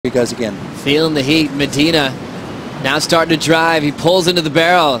He goes again. Feeling the heat. Medina now starting to drive. He pulls into the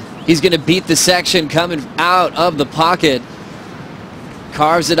barrel. He's going to beat the section coming out of the pocket.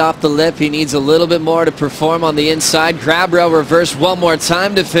 Carves it off the lip. He needs a little bit more to perform on the inside. Grab rail reverse one more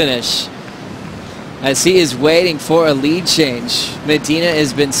time to finish, as he is waiting for a lead change. Medina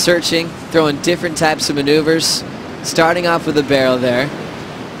has been searching, throwing different types of maneuvers, starting off with the barrel there.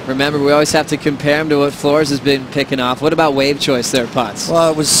 Remember, we always have to compare him to what Flores has been picking off. What about wave choice there, Potts?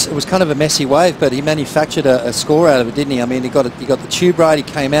 Well, it was kind of a messy wave, but he manufactured a score out of it, didn't he? I mean, he got the tube right. He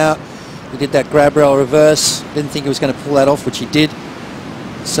came out. He did that grab rail reverse. Didn't think he was going to pull that off, which he did.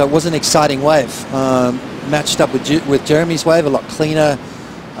 So it was an exciting wave. Matched up with Jeremy's wave, a lot cleaner,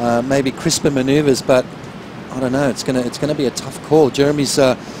 maybe crisper maneuvers, but I don't know. It's gonna be a tough call.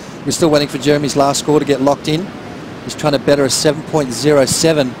 We're still waiting for Jeremy's last score to get locked in. He's trying to better a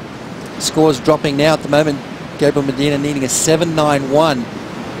 7.07. Score's dropping now at the moment. Gabriel Medina needing a 7.91,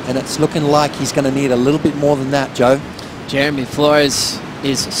 and it's looking like he's going to need a little bit more than that, Joe. Jeremy Flores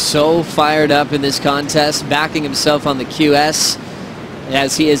is so fired up in this contest, backing himself on the QS,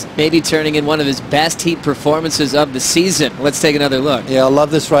 as he is maybe turning in one of his best heat performances of the season. Let's take another look. Yeah, I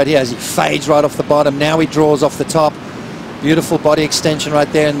love this right here as he fades right off the bottom. Now he draws off the top. Beautiful body extension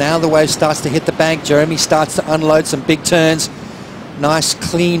right there. And now the wave starts to hit the bank. Jeremy starts to unload some big turns. Nice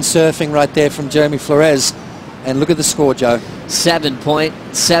clean surfing right there from Jeremy Flores. And look at the score, Joe.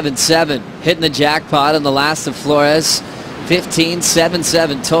 7.77. Hitting the jackpot on the last of Flores.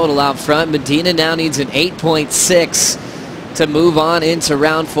 15.77 total out front. Medina now needs an 8.6 to move on into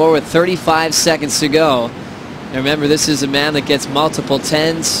round 4 with 35 seconds to go. And remember, this is a man that gets multiple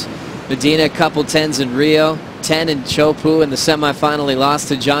 10s. Medina, a couple 10s in Rio. 10 in Chopu in the semifinal. He lost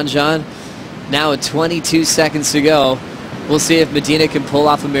to John. Now with 22 seconds to go. We'll see if Medina can pull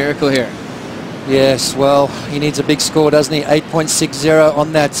off a miracle here. Yes, well, he needs a big score, doesn't he? 8.60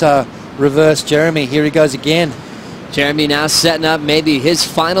 on that reverse Jeremy. Here he goes again. Jeremy now setting up maybe his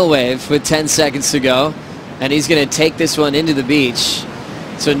final wave with 10 seconds to go. And he's going to take this one into the beach.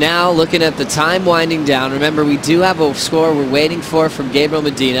 So now looking at the time winding down. Remember, we do have a score we're waiting for from Gabriel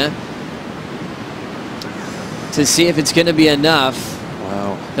Medina to see if it's going to be enough.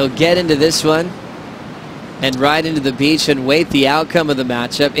 Wow. He'll get into this one and ride into the beach and wait the outcome of the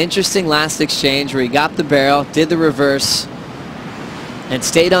matchup. Interesting last exchange where he got the barrel, did the reverse, and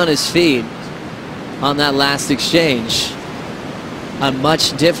stayed on his feet on that last exchange. A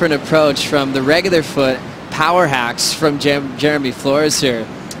much different approach from the regular foot power hacks from Jeremy Flores here.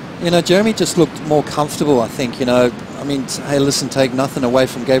 You know, Jeremy just looked more comfortable, I think. You know, I mean, hey, listen, take nothing away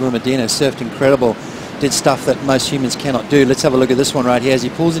from Gabriel Medina. Surfed incredible. Did stuff that most humans cannot do. Let's have a look at this one right here as he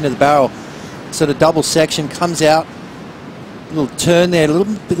pulls into the barrel. Sort of double section, comes out, little turn there, a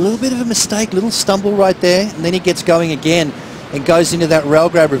little bit of a mistake, little stumble right there, and then he gets going again and goes into that rail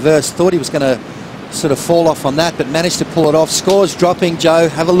grab reverse. Thought he was going to sort of fall off on that, but managed to pull it off. Scores dropping, Joe.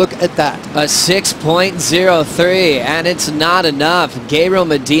 Have a look at that. A 6.03, and it's not enough. Gabriel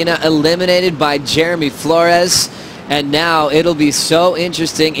Medina eliminated by Jeremy Flores, and now it'll be so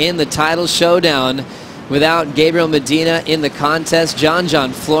interesting in the title showdown. Without Gabriel Medina in the contest, John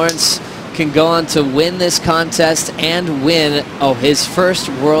Florence can go on to win this contest and win his first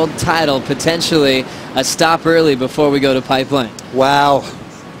world title, potentially a stop early before we go to Pipeline. Wow.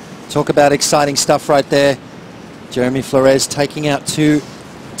 Talk about exciting stuff right there. Jeremy Flores taking out 2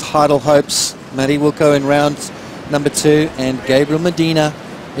 title hopes. Matty Wilco in round number 2 and Gabriel Medina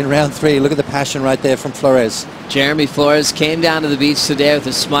in round 3. Look at the passion right there from Flores. Jeremy Flores came down to the beach today with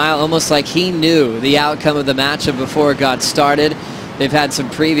a smile, almost like he knew the outcome of the matchup before it got started. They've had some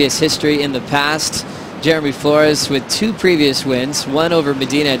previous history in the past. Jeremy Flores with 2 previous wins, one over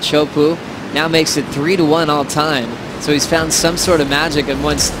Medina at Chopu, now makes it 3-1 all time. So he's found some sort of magic and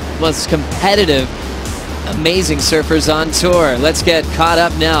most competitive, amazing surfers on tour. Let's get caught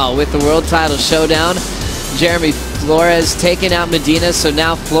up now with the world title showdown. Jeremy Flores taking out Medina, so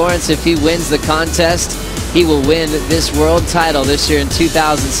now Florence, if he wins the contest, he will win this world title this year in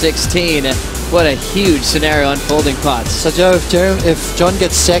 2016. What a huge scenario unfolding, Potts. So Joe, if John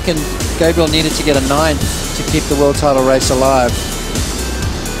gets second, Gabriel needed to get a 9 to keep the world title race alive.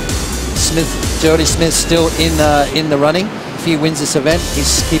 Jordy Smith still in the running. If he wins this event, he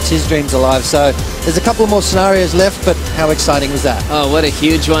keeps his dreams alive. So there's a couple more scenarios left, but how exciting was that? Oh, what a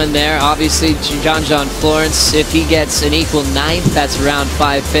huge one there. Obviously, John Florence, if he gets an equal 9th, that's a round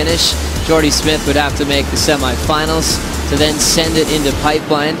 5 finish. Jordy Smith would have to make the semifinals to then send it into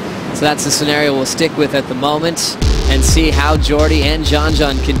Pipeline. So that's the scenario we'll stick with at the moment and see how Jordy and John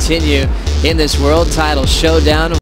continue in this world title showdown.